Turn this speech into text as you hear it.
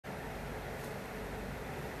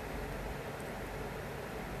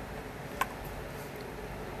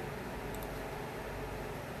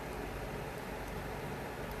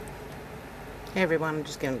Hey everyone, I'm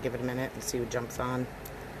just gonna give it a minute and see who jumps on.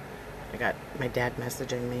 I got my dad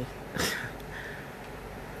messaging me.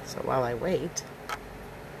 So while I wait,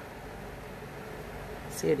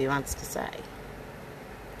 see what he wants to say.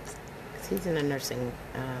 'Cause he's in a nursing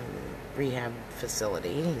rehab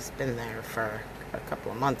facility. He's been there for a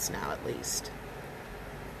couple of months now at least.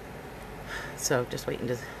 So just waiting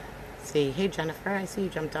to see. Hey Jennifer, I see you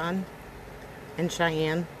jumped on. And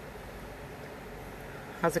Cheyenne.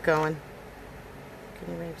 How's it going?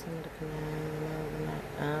 Can you wait for someone to come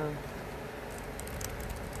in?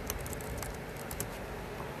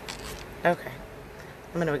 Oh. Okay.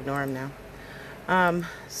 I'm going to ignore him now.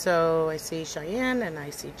 So I see Cheyenne and I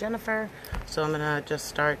see Jennifer. So I'm going to just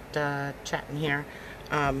start chatting here.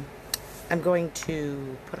 I'm going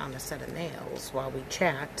to put on a set of nails while we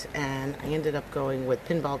chat. And I ended up going with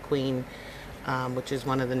Pinball Queen, which is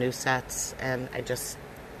one of the new sets. And I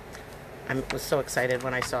was so excited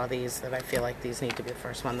when I saw these that I feel like these need to be the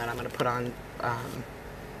first one that I'm going to put on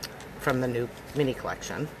from the new mini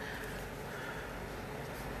collection.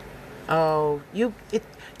 Oh, you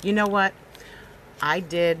know what? I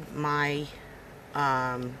did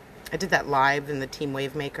that live in the Team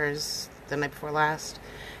Wave Makers the night before last,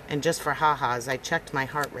 and just for ha-has, I checked my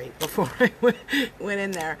heart rate before I went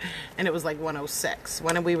in there, and it was like 106.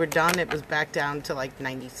 When we were done, it was back down to like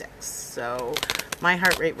 96. So my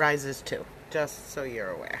heart rate rises too, just so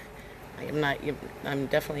you're aware. I'm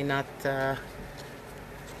definitely not, you're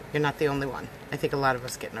not the only one. I think a lot of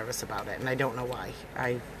us get nervous about it, and I don't know why.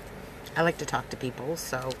 I like to talk to people,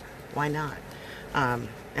 so why not?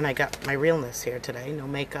 And I got my realness here today. No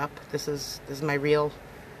makeup. This is my real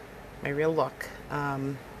look.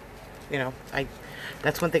 You know,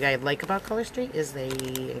 that's one thing I like about Color Street is they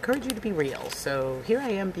encourage you to be real. So here I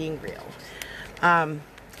am being real.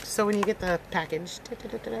 So when you get the package,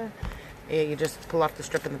 you just pull off the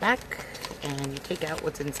strip in the back and you take out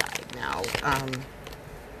what's inside. Now,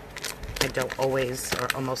 I don't always or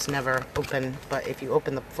almost never open, but if you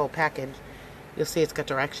open the full package, you'll see it's got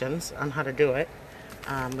directions on how to do it,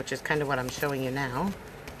 which is kind of what I'm showing you now.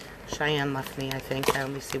 Cheyenne left me, I think. I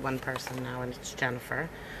only see one person now, and it's Jennifer.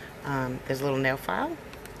 There's a little nail file.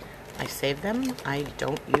 I save them. I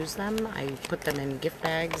don't use them. I put them in gift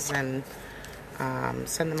bags and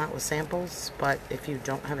send them out with samples, but if you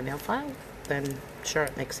don't have a nail file, then sure,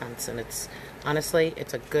 it makes sense. And honestly,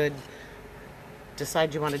 it's a good,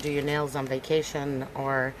 decide you want to do your nails on vacation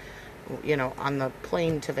or, you know, on the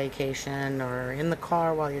plane to vacation or in the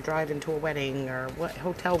car while you're driving to a wedding or what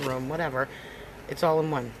hotel room, whatever. It's all in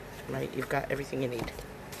one, right? You've got everything you need.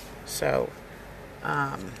 So,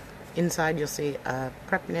 inside you'll see a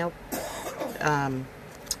prep nail, a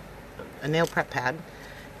nail prep pad.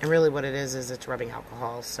 And really what it is it's rubbing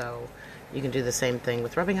alcohol. So you can do the same thing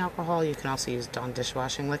with rubbing alcohol. You can also use Dawn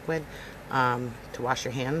dishwashing liquid to wash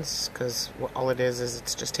your hands, because all it is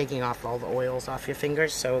it's just taking off all the oils off your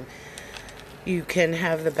fingers so you can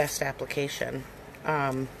have the best application.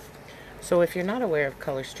 So if you're not aware of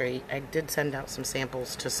Color Street, I did send out some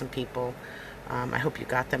samples to some people. I hope you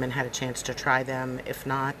got them and had a chance to try them. If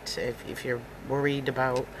not, if you're worried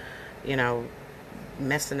about, you know,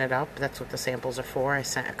 messing it up, that's what the samples are for. I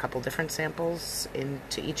sent a couple different samples in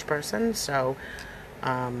to each person, so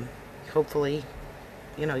hopefully,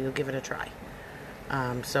 you know, you'll give it a try.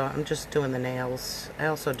 So I'm just doing the nails. I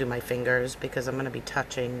also do my fingers because I'm going to be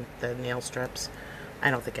touching the nail strips. I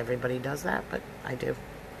don't think everybody does that, but I do.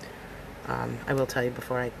 I will tell you,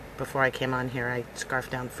 before I came on here, I scarfed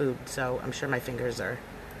down food, so I'm sure my fingers are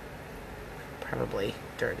probably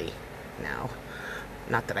dirty now.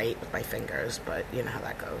 Not that I ate with my fingers, but you know how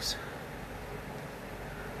that goes.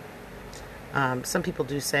 Some people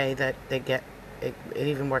do say that they get it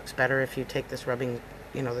even works better if you take this rubbing,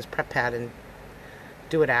 you know, this prep pad and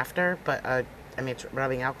do it after. But I mean, it's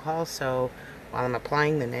rubbing alcohol, so while I'm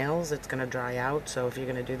applying the nails, it's going to dry out. So if you're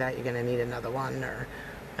going to do that, you're going to need another one, or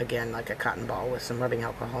again, like a cotton ball with some rubbing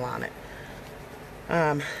alcohol on it.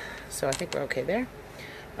 So I think we're okay there.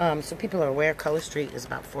 So people are aware Color Street is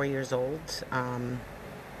about 4 years old.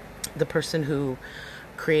 The person who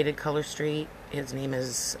created Color Street, his name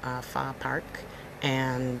is Fa Park,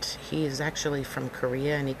 and he is actually from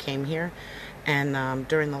Korea, and he came here. And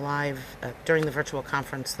during the virtual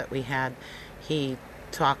conference that we had, he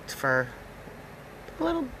talked for a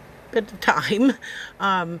little bit of time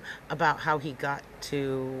about how he got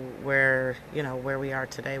to where we are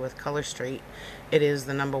today with Color Street. It is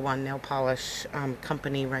the #1 nail polish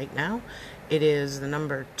company right now. It is the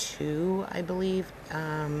 #2, I believe,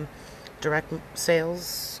 direct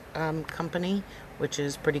sales company, which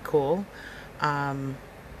is pretty cool.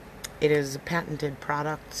 It is a patented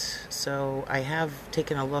product, so I have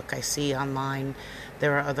taken a look. I see online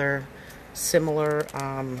there are other similar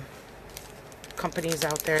companies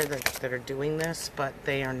out there that are doing this, but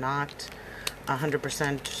they are not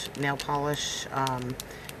 100% nail polish.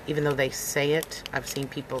 Even though they say it, I've seen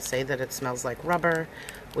people say that it smells like rubber,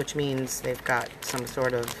 which means they've got some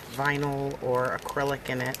sort of vinyl or acrylic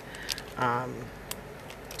in it,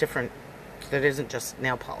 different, that isn't just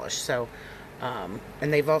nail polish. So,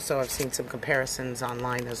 and they've also, I've seen some comparisons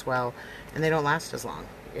online as well, and they don't last as long.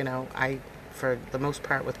 You know, for the most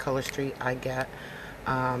part with Color Street, I can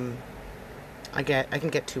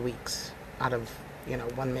get 2 weeks out of, you know,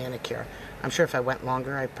 one manicure. I'm sure if I went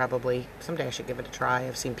longer, someday I should give it a try.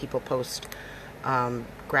 I've seen people post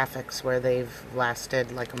graphics where they've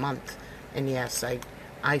lasted like a month. And yes,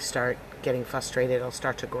 I start getting frustrated. It'll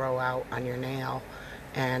start to grow out on your nail.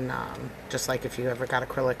 And just like if you ever got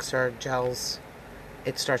acrylics or gels,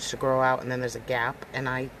 it starts to grow out and then there's a gap and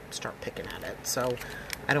I start picking at it. So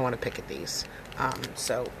I don't want to pick at these.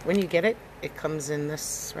 So when you get it, it comes in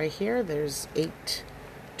this right here. There's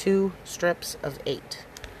 2 strips of 8.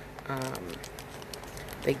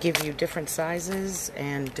 They give you different sizes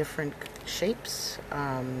and different shapes,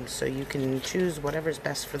 so you can choose whatever's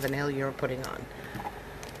best for the nail you're putting on.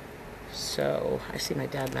 So I see my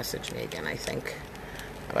dad message me again, I think,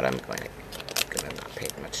 but I'm gonna not pay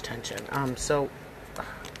much attention. So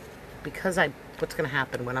because what's gonna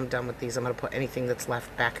happen when I'm done with these, I'm gonna put anything that's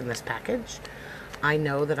left back in this package. I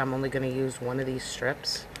know that I'm only gonna use one of these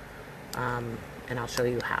strips, and I'll show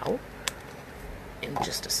you how in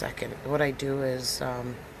just a second. What I do is I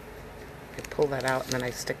pull that out and then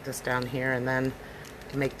I stick this down here, and then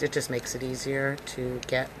it just makes it easier to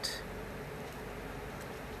get.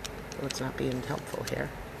 Oh, it's not being helpful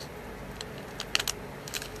here.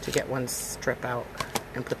 To get one strip out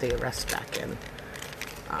and put the rest back in.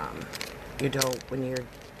 You don't,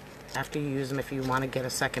 after you use them, if you want to get a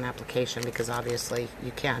second application, because obviously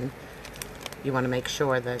you can, you want to make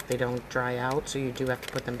sure that they don't dry out, so you do have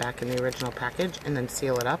to put them back in the original package and then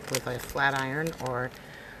seal it up with a flat iron or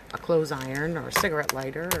a clothes iron or a cigarette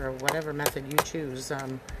lighter or whatever method you choose.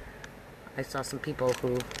 I saw some people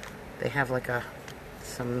who, they have like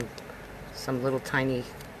some little tiny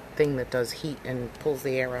thing that does heat and pulls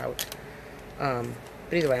the air out. But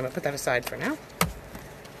either way, I'm going to put that aside for now.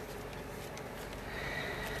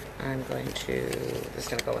 This is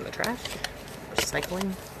going to go in the trash,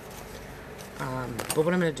 recycling. But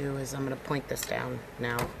what I'm going to do is I'm going to point this down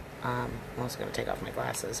now. I'm also going to take off my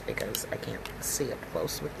glasses because I can't see up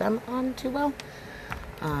close with them on too well.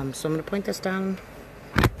 So I'm going to point this down.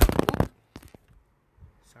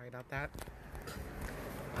 Sorry about that.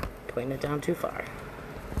 Pointing it down too far.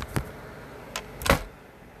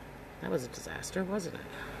 That was a disaster, wasn't it?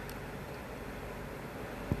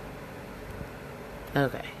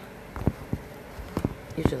 Okay.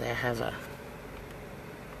 Usually I have a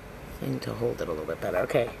thing to hold it a little bit better.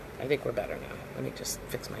 Okay, I think we're better now. Let me just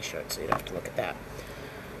fix my shirt so you don't have to look at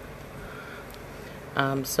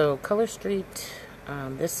that. So Color Street,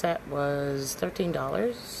 this set was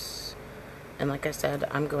 $13. And like I said,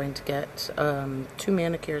 I'm going to get 2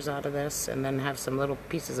 manicures out of this and then have some little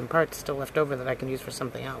pieces and parts still left over that I can use for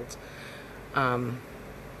something else.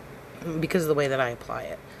 Because of the way that I apply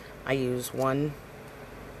it. I use one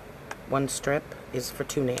strip is for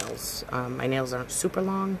 2 nails. My nails aren't super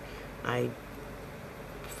long. I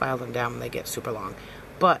file them down when they get super long.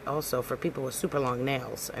 But also for people with super long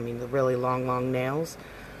nails, I mean the really long nails,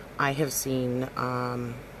 I have seen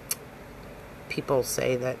people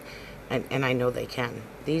say that, and I know they can,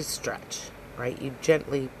 these stretch, right? You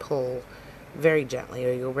gently pull, very gently,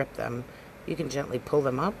 or you'll rip them. You can gently pull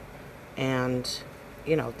them up, and,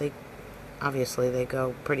 you know, obviously they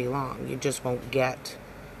go pretty long. You just won't get,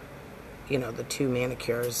 you know, the 2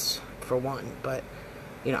 manicures for one. But,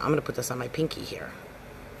 you know, I'm going to put this on my pinky here.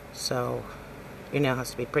 So your nail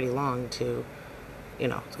has to be pretty long to, you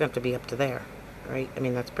know, it's going to have to be up to there, right? I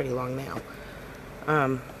mean, that's a pretty long nail.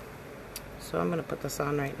 So I'm going to put this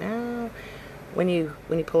on right now. When you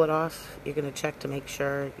pull it off, you're going to check to make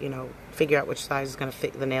sure, you know, figure out which size is going to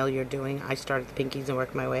fit the nail you're doing. I start at the pinkies and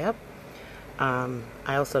work my way up.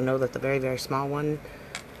 I also know that the very, very small one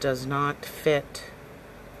does not fit.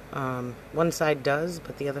 One side does,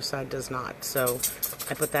 but the other side does not. So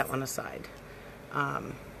I put that one aside.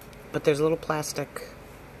 But there's a little plastic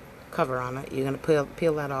cover on it. You're going to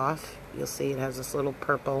peel that off. You'll see it has this little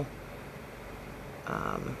purple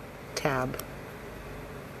tab.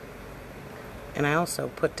 And I also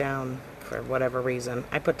put down, for whatever reason,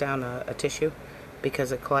 I put down a tissue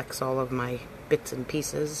because it collects all of my bits and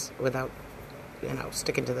pieces without, you know,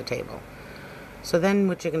 sticking to the table. So then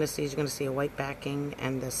what you're going to see is you're going to see a white backing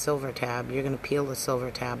and the silver tab. You're going to peel the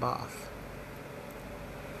silver tab off.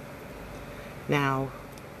 Now,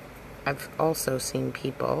 I've also seen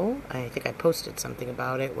people, I think I posted something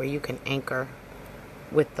about it, where you can anchor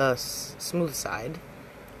with the smooth side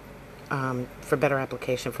for better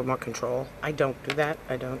application, for more control. I don't do that.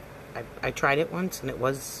 I tried it once and it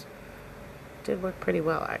did work pretty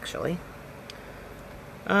well, actually.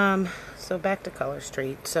 So back to Color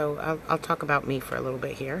Street. So I'll talk about me for a little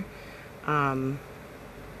bit here.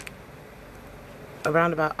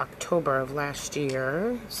 Around about October of last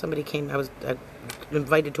year, somebody came. I was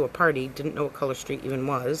invited to a party, didn't know what Color Street even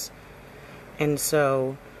was, and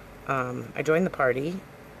so I joined the party,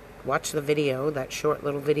 watched the video, that short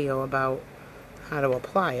little video about how to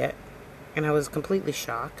apply it, and I was completely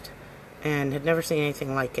shocked and had never seen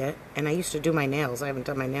anything like it. And I used to do my nails. I hadn't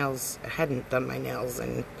done my nails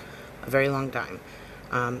in a very long time.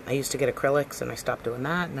 I used to get acrylics, and I stopped doing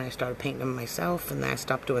that, and I started painting them myself, and then I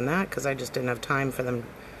stopped doing that because I just didn't have time for them,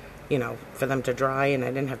 for them to dry, and I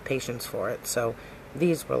didn't have patience for it. So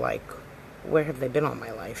these were like, where have they been all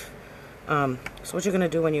my life? So what you're going to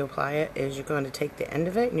do when you apply it is you're going to take the end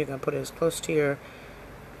of it, and you're going to put it as close to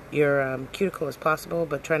your cuticle as possible,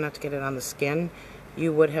 but try not to get it on the skin.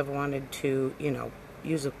 You would have wanted to,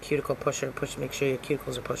 use a cuticle pusher, make sure your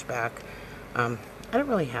cuticles are pushed back. I don't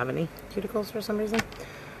really have any cuticles for some reason.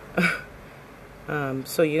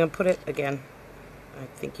 So you're going to put it, again, I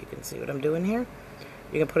think you can see what I'm doing here.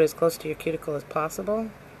 You're going to put it as close to your cuticle as possible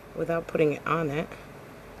without putting it on it.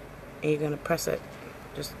 And you're going to press it.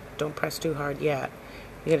 Just don't press too hard yet.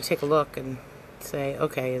 You're going to take a look and say,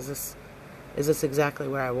 okay, is this exactly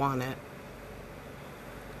where I want it?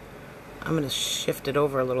 I'm going to shift it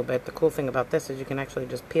over a little bit. The cool thing about this is you can actually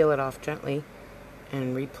just peel it off gently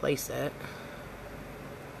and replace it.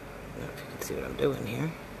 I don't know if you can see what I'm doing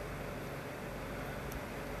here.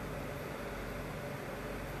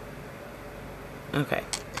 Okay.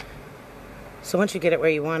 So once you get it where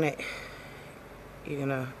you want it, you're going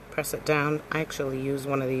to press it down. I actually use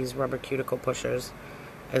one of these rubber cuticle pushers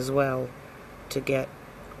as well to get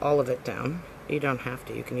all of it down. You don't have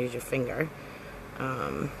to. You can use your finger.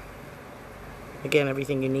 Again,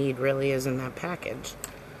 everything you need really is in that package.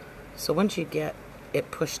 So once you get it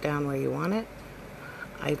pushed down where you want it,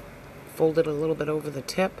 I fold it a little bit over the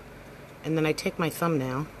tip, and then I take my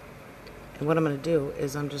thumbnail, and what I'm going to do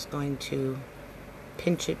is I'm just going to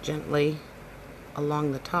pinch it gently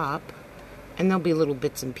along the top, and there'll be little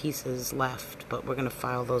bits and pieces left, but we're going to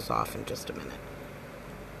file those off in just a minute.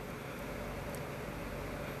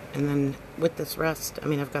 And then with this rest,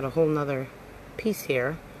 I've got a whole nother piece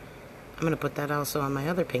here. I'm going to put that also on my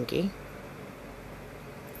other pinky.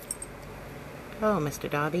 Oh, Mr.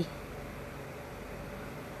 Dobby.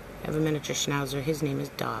 I have a miniature schnauzer. His name is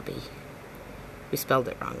Dobby. We spelled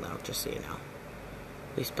it wrong, though, just so you know.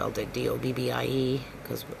 We spelled it D-O-B-B-I-E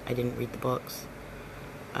because I didn't read the books.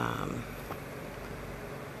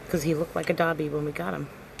 Because he looked like a Dobby when we got him.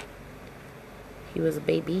 He was a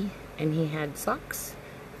baby, and he had socks,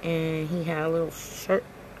 and he had a little shirt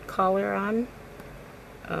collar on.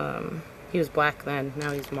 He was black then,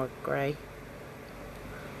 now he's more gray.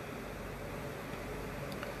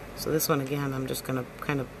 So this one, again, I'm just going to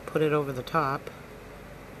kind of put it over the top.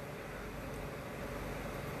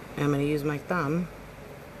 And I'm going to use my thumb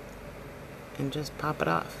and just pop it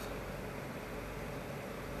off.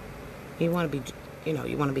 You want to be,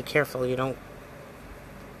 you want to be careful. You don't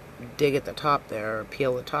dig at the top there or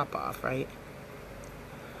peel the top off, right?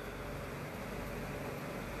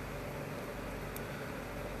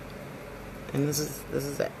 And this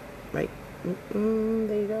is it, right?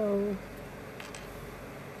 There you go.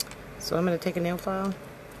 So I'm going to take a nail file.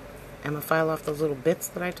 I'm going to file off those little bits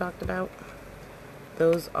that I talked about.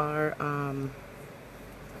 Those are,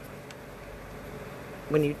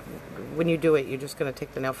 when you do it, you're just going to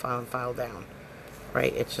take the nail file and file down,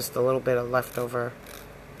 right? It's just a little bit of leftover.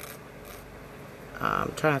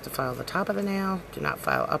 Try not to file the top of the nail. Do not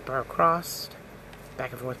file up or across.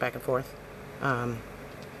 Back and forth, back and forth.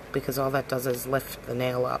 Because all that does is lift the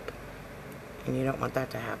nail up. And you don't want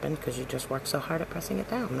that to happen because you just worked so hard at pressing it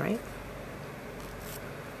down, right?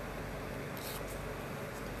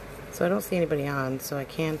 So I don't see anybody on, so I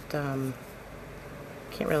can't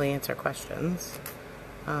really answer questions.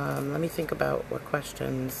 Let me think about what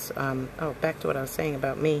questions. Oh, back to what I was saying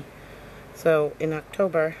about me. So in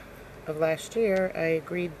October of last year, I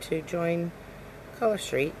agreed to join Color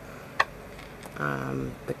Street.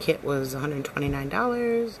 The kit was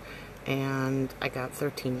 $129, and I got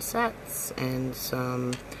 13 sets and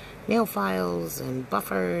some nail files and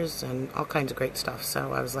buffers and all kinds of great stuff.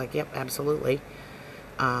 So I was like, yep, absolutely.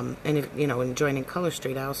 And if, you know, in joining Color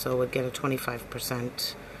Street, I also would get a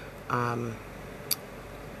 25%,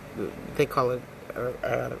 they call it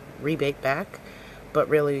a rebate back, but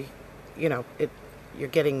really, you know, you're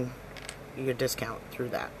getting your discount through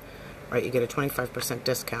that, right? You get a 25%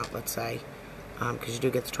 discount, let's say, because you do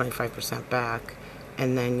get the 25% back,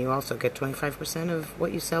 and then you also get 25% of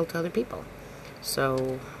what you sell to other people.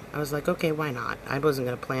 So I was like, okay, why not? I wasn't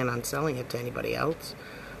going to plan on selling it to anybody else.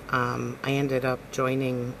 I ended up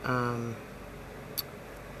joining,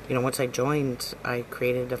 you know, once I joined, I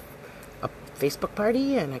created a Facebook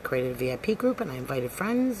party, and I created a VIP group, and I invited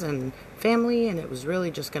friends and family, and it was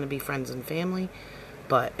really just going to be friends and family.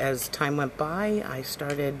 But as time went by, I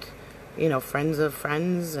started, you know, friends of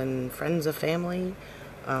friends and friends of family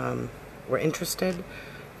were interested.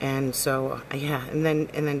 And so, yeah, and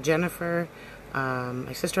then Jennifer,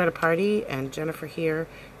 my sister had a party, and Jennifer here,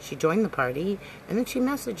 she joined the party, and then she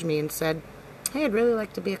messaged me and said, hey, I'd really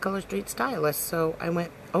like to be a Color Street stylist. So I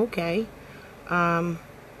went, okay,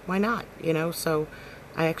 why not, you know? So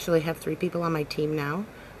I actually have 3 people on my team now.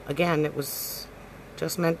 Again, it was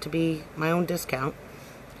just meant to be my own discount,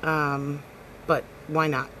 but why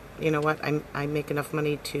not? You know what, I make enough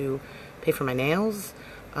money to pay for my nails.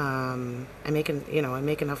 I make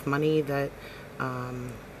enough money that,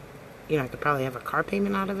 you know, I could probably have a car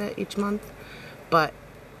payment out of it each month. But,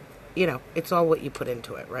 you know, it's all what you put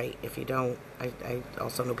into it, right? If you don't, I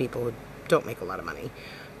also know people who don't make a lot of money.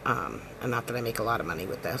 And not that I make a lot of money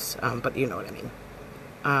with this, but you know what I mean.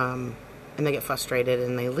 And they get frustrated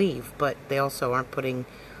and they leave, but they also aren't putting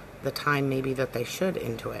the time maybe that they should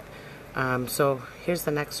into it. So here's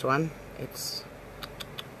the next one. I'm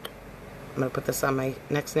going to put this on my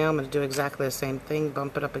next nail. I'm going to do exactly the same thing,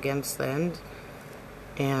 bump it up against the end.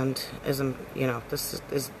 And as I'm, you know, this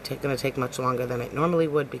is going to take much longer than it normally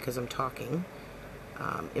would because I'm talking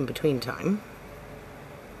in between time.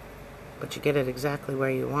 But you get it exactly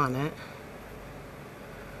where you want it.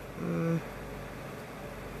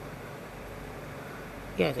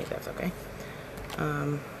 Yeah, I think that's okay.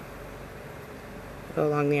 Go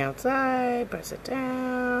along the outside, press it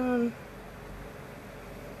down.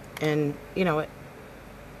 And, you know,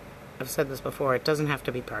 I've said this before, it doesn't have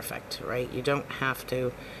to be perfect, right? You don't have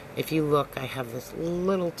to. If you look, I have this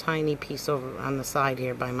little tiny piece over on the side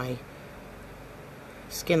here by my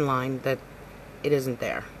skin line that it isn't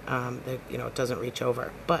there. You know, it doesn't reach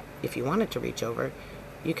over. But if you want it to reach over,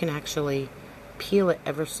 you can actually peel it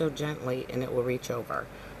ever so gently and it will reach over.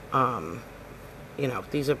 You know,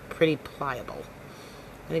 these are pretty pliable.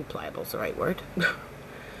 I think pliable is the right word.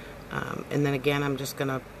 And then again, I'm just going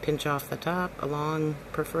to pinch off the top, along,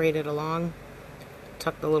 perforate it along,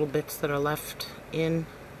 tuck the little bits that are left in.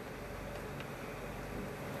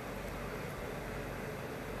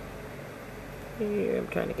 Here, I'm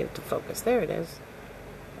trying to get it to focus. There it is.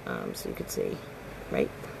 So you can see, right?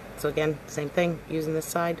 So again, same thing, using this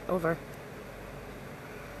side over.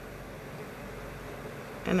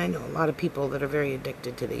 And I know a lot of people that are very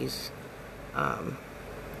addicted to these.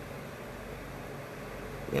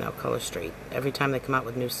 You know, Color Street. Every time they come out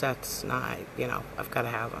with new sets, you know, I've got to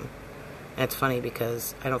have them. And it's funny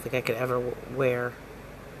because I don't think I could ever wear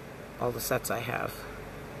all the sets I have,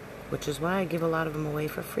 which is why I give a lot of them away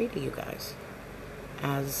for free to you guys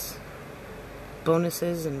as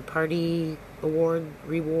bonuses and party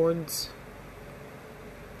rewards.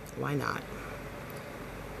 Why not?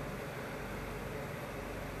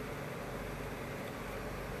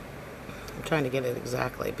 I'm trying to get it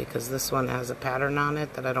exactly because this one has a pattern on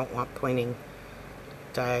it that I don't want pointing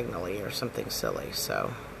diagonally or something silly.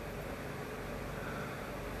 So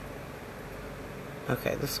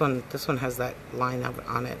okay, this one has that line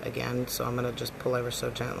on it again, so I'm gonna just pull ever so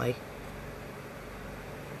gently.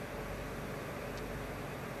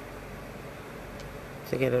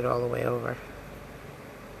 To get it all the way over.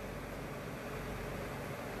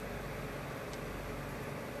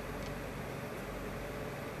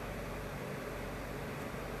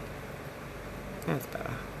 That's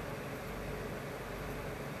better.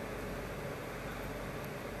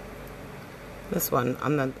 This one,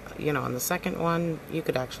 on the, you know, on the second one, you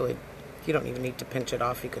could actually, you don't even need to pinch it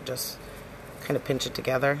off. You could just kind of pinch it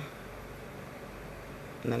together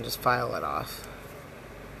and then just file it off.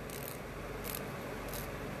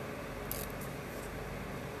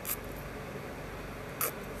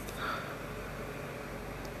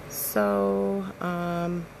 So,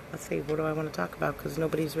 let's see, what do I want to talk about? Because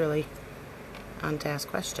nobody's really on to ask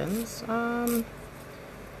questions.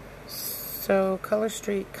 So Color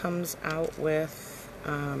Street comes out with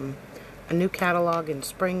a new catalog in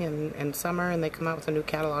spring and summer, and they come out with a new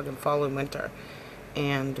catalog in fall and winter.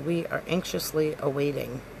 And we are anxiously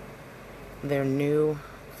awaiting their new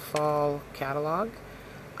fall catalog.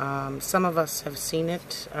 Some of us have seen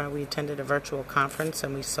it. We attended a virtual conference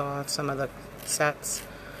and we saw some of the sets.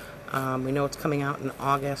 We know it's coming out in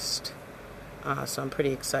August, so I'm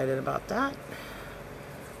pretty excited about that.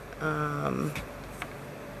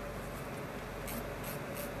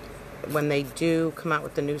 When they do come out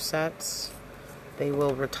with the new sets, they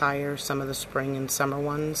will retire some of the spring and summer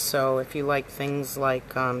ones. So if you like things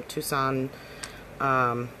like Tucson,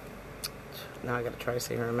 now I gotta try to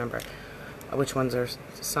see if I remember which ones are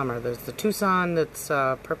summer. There's the Tucson that's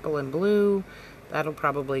purple and blue. That'll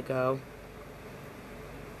probably go.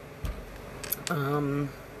 The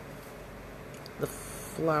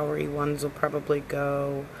flowery ones will probably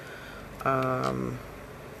go. Trying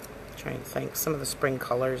to think. Some of the spring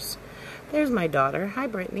colors. There's my daughter. Hi,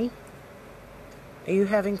 Brittany. Are you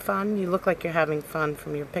having fun? You look like you're having fun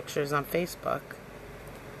from your pictures on Facebook.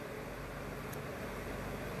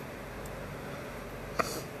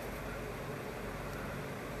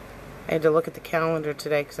 I had to look at the calendar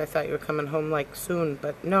today because I thought you were coming home like soon,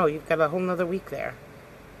 but no, you've got a whole nother week there.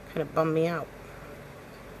 Kind of bummed me out.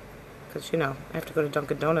 Because, you know, I have to go to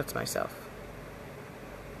Dunkin' Donuts myself.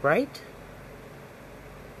 Right?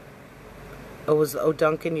 Oh,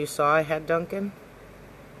 Dunkin', you saw I had Dunkin'?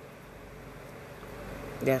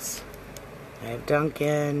 Yes. I have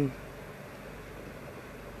Dunkin'.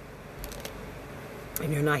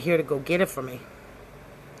 And you're not here to go get it for me.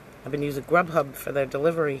 I've been using Grubhub for their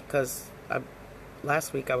delivery because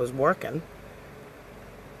last week I was working.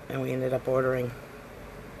 And we ended up ordering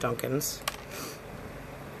Dunkin's.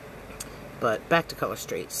 But back to Color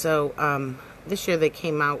Street. So this year they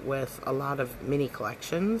came out with a lot of mini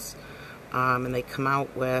collections. And they come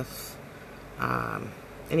out with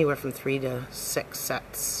anywhere from 3 to 6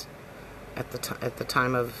 sets at the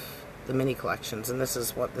time of the mini collections. And this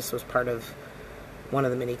was part of one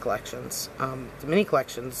of the mini collections. The mini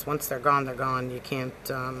collections, once they're gone, they're gone. You can't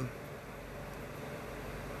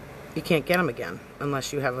get them again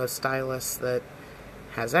unless you have a stylist that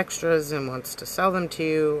has extras and wants to sell them to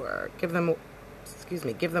you or give them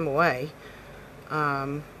away.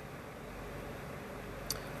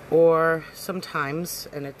 Or sometimes,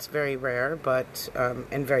 and it's very rare, but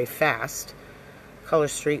and very fast, Color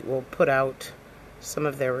Street will put out some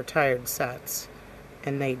of their retired sets,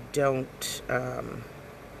 and they don't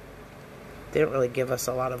really give us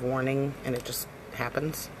a lot of warning, and it just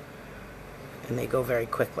happens, and they go very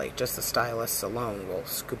quickly. Just the stylists alone will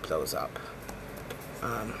scoop those up.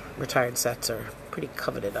 Retired sets are a pretty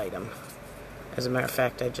coveted item. As a matter of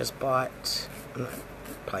fact, I just bought, I'm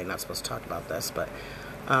probably not supposed to talk about this, but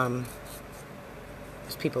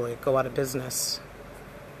there's people that go out of business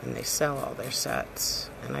and they sell all their sets,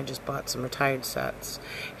 and I just bought some retired sets.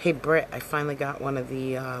 Hey Britt, I finally got one of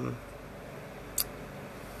the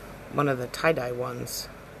tie-dye ones,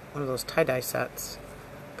 one of those tie-dye sets.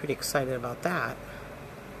 Pretty excited about that,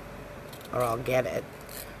 or I'll get it.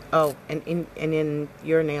 Oh, and in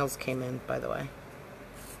your nails came in, by the way.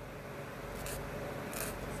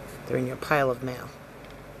 They're in your pile of mail.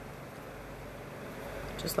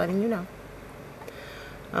 Just letting you know.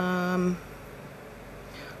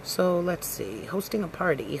 So let's see. Hosting a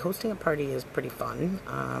party. Hosting a party is pretty fun.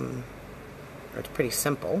 It's pretty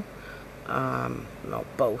simple. Well,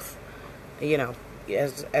 both. You know,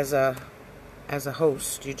 as a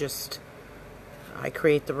host, I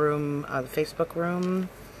create the room, the Facebook room.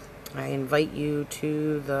 I invite you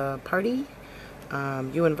to the party.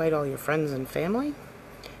 You invite all your friends and family.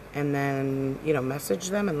 And then, you know, message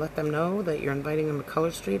them and let them know that you're inviting them to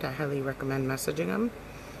Color Street. I highly recommend messaging them.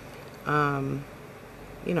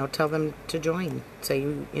 You know, tell them to join. Say,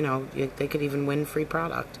 they could even win free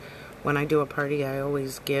product. When I do a party, I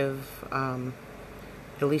always give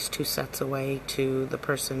at least 2 sets away to the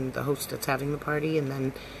host that's having the party. And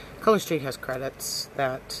then Color Street has credits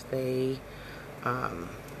that they,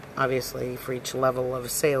 obviously, for each level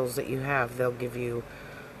of sales that you have, they'll give you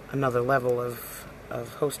another level of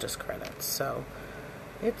hostess credits. So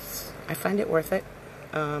I find it worth it.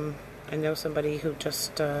 I know somebody who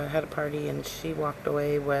just had a party and she walked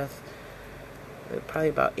away with probably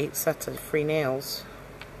about 8 sets of free nails.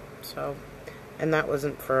 So, and that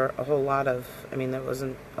wasn't for a whole lot of, there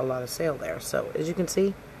wasn't a lot of sale there. So as you can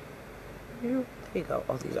see, there you go.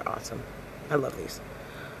 Oh, these are awesome. I love these.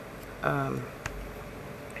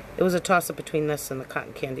 It was a toss-up between this and the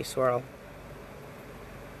cotton candy swirl.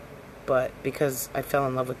 But because I fell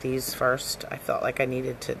in love with these first, I felt like I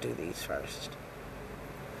needed to do these first.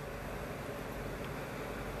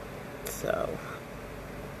 So,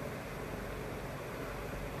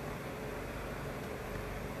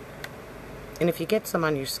 and if you get some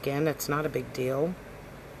on your skin, it's not a big deal.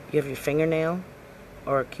 you have your fingernail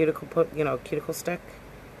or a cuticle, cuticle stick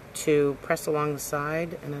to press along the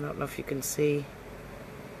side. And I don't know if you can see.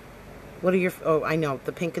 What are your, oh, I know,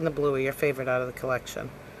 the pink and the blue are your favorite out of the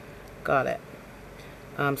collection. Got it.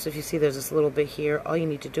 So if you see there's this little bit here, all you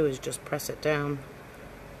need to do is just press it down.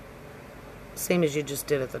 Same as you just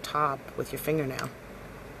did at the top with your fingernail.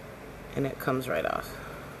 And it comes right off.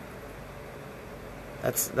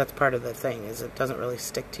 That's part of the thing, is it doesn't really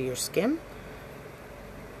stick to your skin.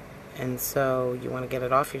 And so you want to get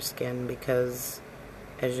it off your skin, because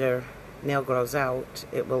as your nail grows out,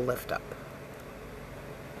 it will lift up.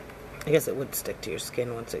 I guess it would stick to your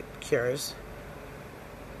skin once it cures.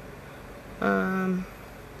 I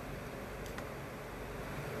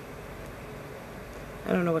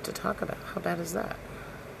don't know what to talk about. How bad is that?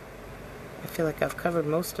 I feel like I've covered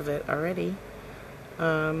most of it already.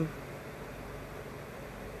 For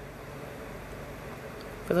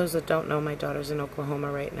those that don't know, my daughter's in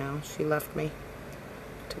Oklahoma right now. She left me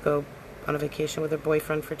to go on a vacation with her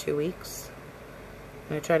boyfriend for 2 weeks.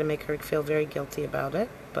 And I try to make her feel very guilty about it,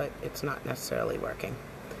 but it's not necessarily working.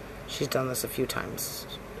 She's done this a few times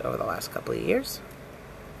over the last couple of years.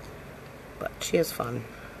 But she has fun,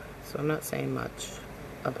 so I'm not saying much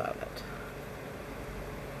about it.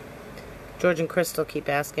 George and Crystal keep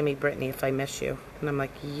asking me, Brittany, if I miss you. And I'm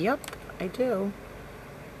like, yep, I do.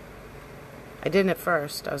 I didn't at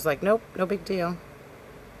first. I was like, nope, no big deal.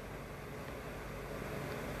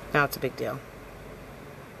 Now it's a big deal.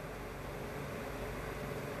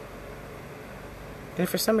 And if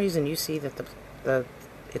for some reason you see that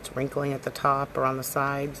it's wrinkling at the top or on the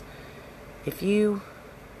sides, if you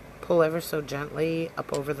pull ever so gently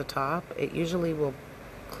up over the top, it usually will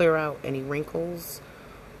clear out any wrinkles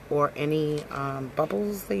or any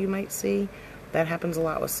bubbles that you might see. That happens a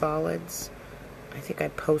lot with solids. I think I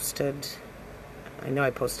posted, I know I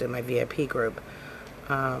posted in my VIP group,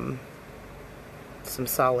 some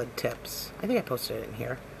solid tips. I think I posted it in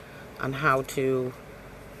here on how to,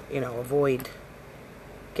 avoid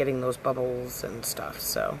getting those bubbles and stuff.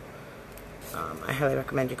 So I highly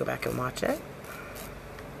recommend you go back and watch it.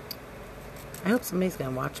 I hope somebody's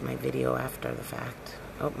going to watch my video after the fact.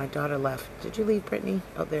 Oh, my daughter left. Did you leave, Brittany?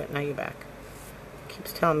 Oh, there. Now you're back.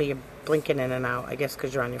 Keeps telling me you're blinking in and out. I guess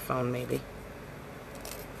because you're on your phone, maybe.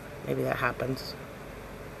 Maybe that happens.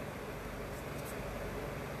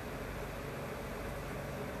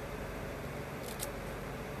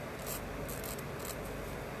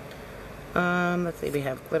 Let's see, we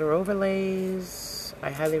have glitter overlays. I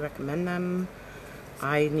highly recommend them.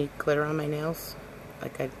 I need glitter on my nails.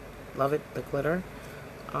 Like, I love it, the glitter.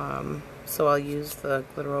 So I'll use the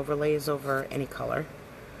glitter overlays over any color.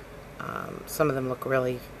 Some of them look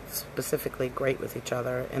really specifically great with each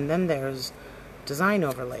other. And then there's design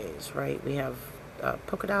overlays, right? We have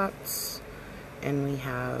polka dots, and we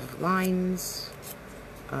have lines.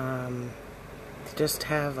 Just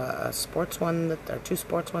have a sports one, or 2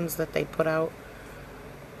 sports ones that they put out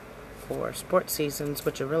for sports seasons,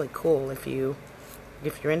 which are really cool if you're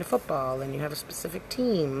into football and you have a specific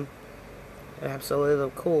team. It absolutely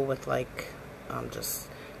look cool with, like,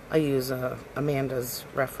 I use Amanda's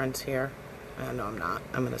reference here. No, I'm not.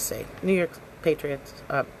 I'm going to say New England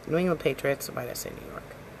Patriots. Why did I say New York?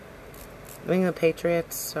 New England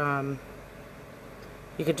Patriots.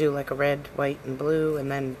 You could do like a red, white, and blue,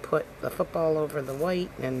 and then put the football over the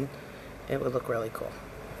white, and it would look really cool.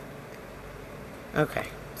 Okay,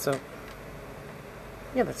 so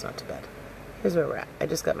yeah, that's not too bad. Here's where we're at. I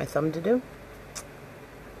just got my thumb to do,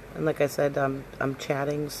 and like I said, I'm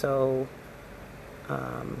chatting, so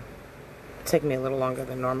it's taking me a little longer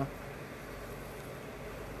than normal.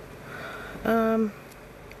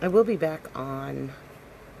 I will be back on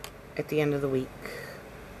at the end of the week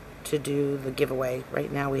to do the giveaway.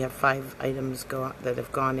 Right now we have 5 items that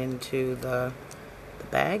have gone into the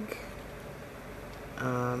bag.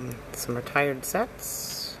 Some retired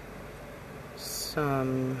sets,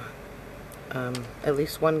 some at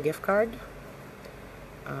least 1 gift card,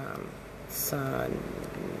 some,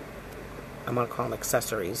 I'm going to call them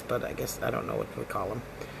accessories, but I guess I don't know what we call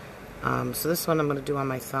them. So this one I'm going to do on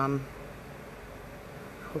my thumb.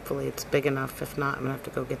 Hopefully it's big enough. If not, I'm going to have to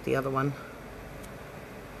go get the other one.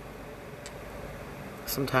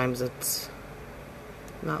 Sometimes it's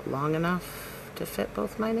not long enough to fit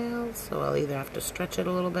both my nails, so I'll either have to stretch it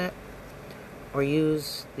a little bit or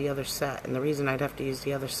use the other set. And the reason I'd have to use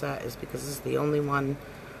the other set is because this is the only one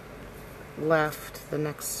left. The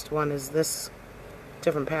next one is this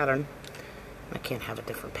different pattern. I can't have a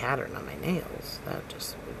different pattern on my nails. That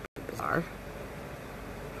just would be bizarre.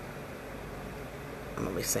 I'm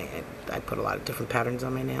only saying I put a lot of different patterns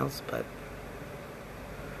on my nails, but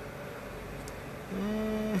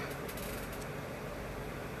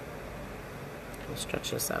We'll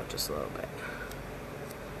stretch this out just a little bit.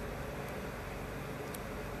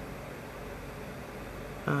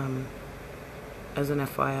 As an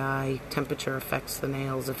FYI, temperature affects the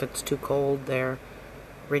nails. If it's too cold, they're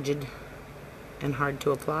rigid and hard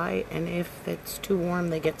to apply, and if it's too warm,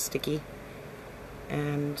 they get sticky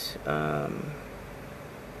and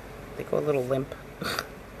they go a little limp.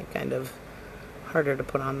 They're kind of harder to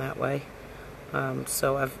put on that way.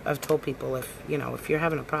 So I've told people, if you're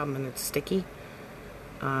having a problem and it's sticky,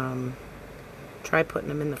 try putting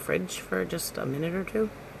them in the fridge for just a minute or two,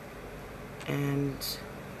 and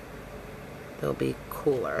they'll be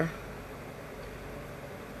cooler.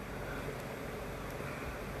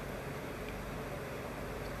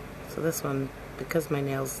 So this one, because my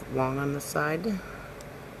nail's long on the side,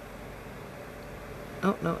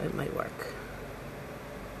 oh no, it might work.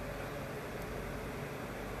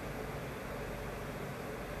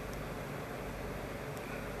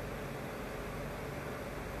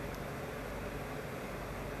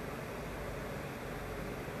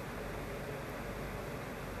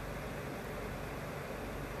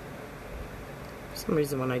 For some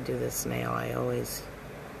reason when I do this nail, I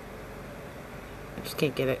just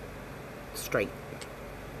can't get it straight.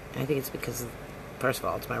 And I think it's because, first of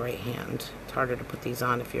all, it's my right hand. It's harder to put these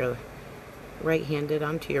on if you're right-handed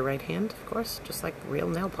onto your right hand, of course, just like real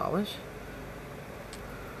nail polish.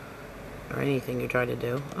 Or anything you try to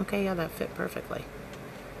do. Okay, yeah, that fit perfectly.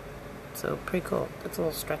 So, pretty cool. It's a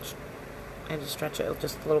little stretch. I had to stretch it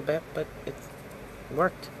just a little bit, but it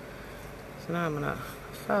worked. So now I'm going to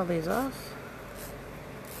file these off.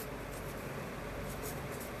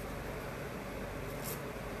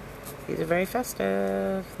 These are very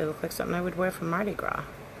festive. They look like something I would wear for Mardi Gras.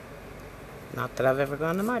 Not that I've ever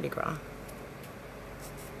gone to Mardi Gras.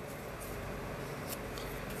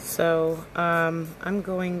 So, I'm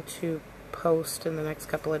going to post in the next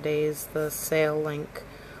couple of days the sale link.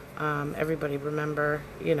 Everybody remember,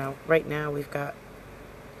 right now we've got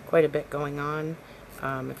quite a bit going on.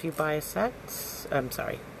 If you buy a set,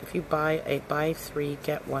 if you buy a buy 3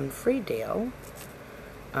 get 1 free deal,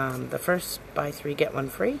 the first buy 3 get 1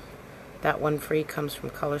 free, that one free comes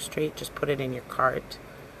from Color Street. Just put it in your cart.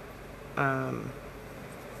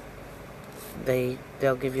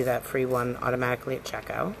 They'll give you that free one automatically at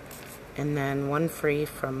checkout. And then one free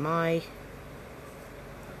from my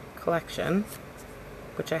collection,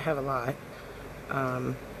 which I have a lot.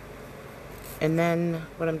 And then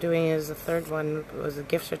what I'm doing is the third one was a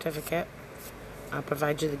gift certificate. I'll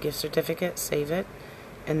provide you the gift certificate, save it,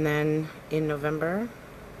 and then in November,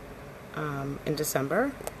 in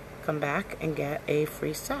December, come back and get a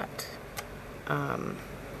free set. I'm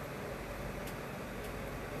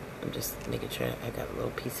just making sure I got a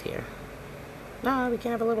little piece here. No, we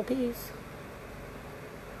can't have a little piece.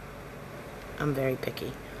 I'm very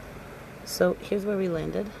picky. So here's where we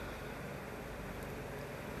landed.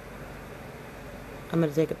 I'm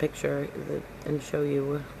going to take a picture and show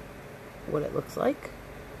you what it looks like.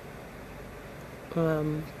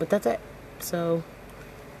 But that's it. So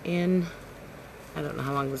I don't know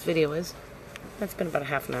how long this video is. It's been about a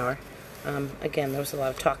half an hour. Again, there was a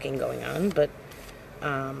lot of talking going on, but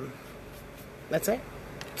that's it.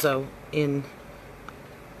 So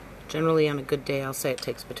generally on a good day, I'll say it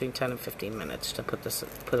takes between 10 and 15 minutes to put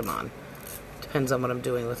them on. Depends on what I'm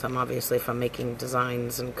doing with them. Obviously, if I'm making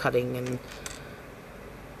designs and cutting and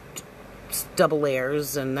double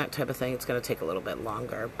layers and that type of thing, it's going to take a little bit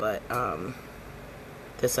longer, but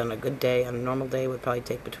this on a good day, on a normal day, would probably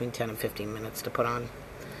take between 10 and 15 minutes to put on.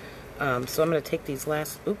 So I'm going to take these I'm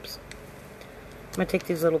going to take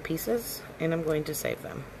these little pieces and I'm going to save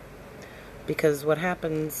them. Because what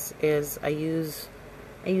happens is I use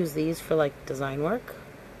these for like design work.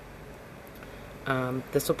 I'll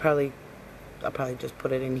probably just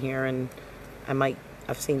put it in here, and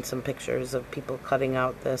I've seen some pictures of people cutting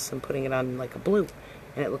out this and putting it on like a blue,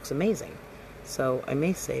 and it looks amazing. So I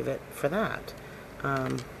may save it for that.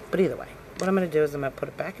 But either way, what I'm going to do is I'm going to put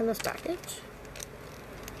it back in this package.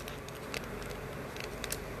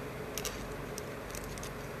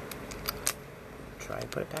 Try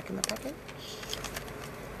and put it back in the package.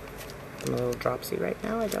 I'm a little dropsy right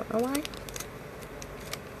now, I don't know why.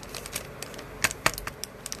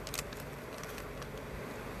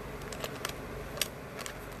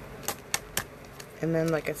 And then,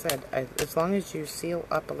 like I said, as long as you seal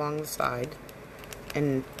up along the side,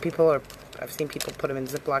 and I've seen people put them in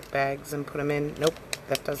Ziploc bags and put them in, nope,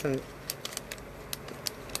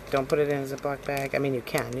 don't put it in a Ziploc bag. I mean, you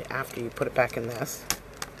can after you put it back in this,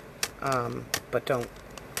 but don't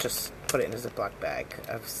just put it in a Ziploc bag.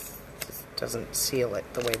 It doesn't seal it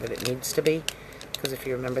the way that it needs to be, because if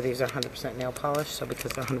you remember, these are 100% nail polish, so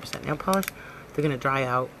because they're 100% nail polish, They're going to dry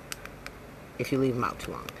out if you leave them out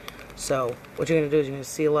too long. So what you're going to do is you're going to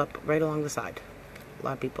seal up right along the side. A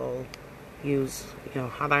lot of people use,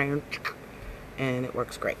 hot iron, and it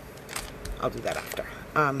works great. I'll do that after.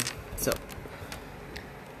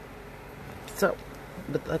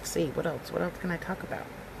 But let's see, what else? What else can I talk about?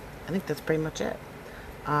 I think that's pretty much it.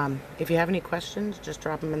 If you have any questions, just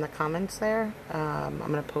drop them in the comments there. I'm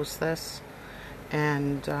going to post this,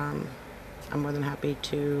 and I'm more than happy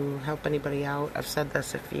to help anybody out. I've said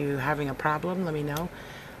this, if you're having a problem, let me know.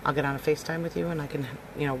 I'll get on a FaceTime with you, and I can,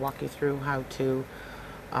 walk you through how to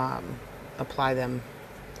apply them.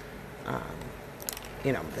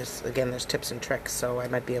 There's tips and tricks, so I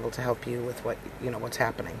might be able to help you with what's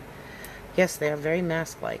happening. Yes, they are very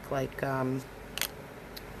mask-like, like I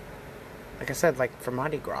said, like for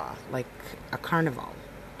Mardi Gras, like a carnival,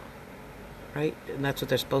 right? And that's what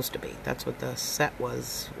they're supposed to be. That's what the set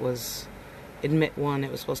was Admit One.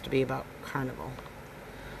 It was supposed to be about carnival.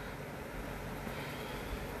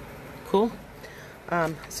 Cool.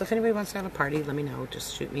 So if anybody wants to have a party, let me know.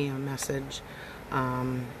 Just shoot me a message.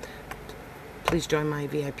 Please join my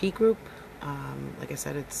VIP group. Like I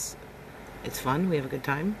said, it's fun. We have a good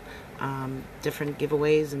time. Different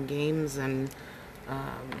giveaways and games and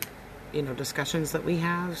discussions that we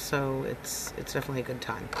have. So it's definitely a good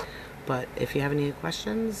time. But if you have any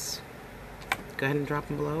questions, go ahead and drop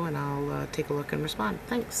them below, and I'll take a look and respond.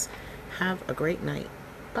 Thanks. Have a great night.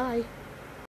 Bye.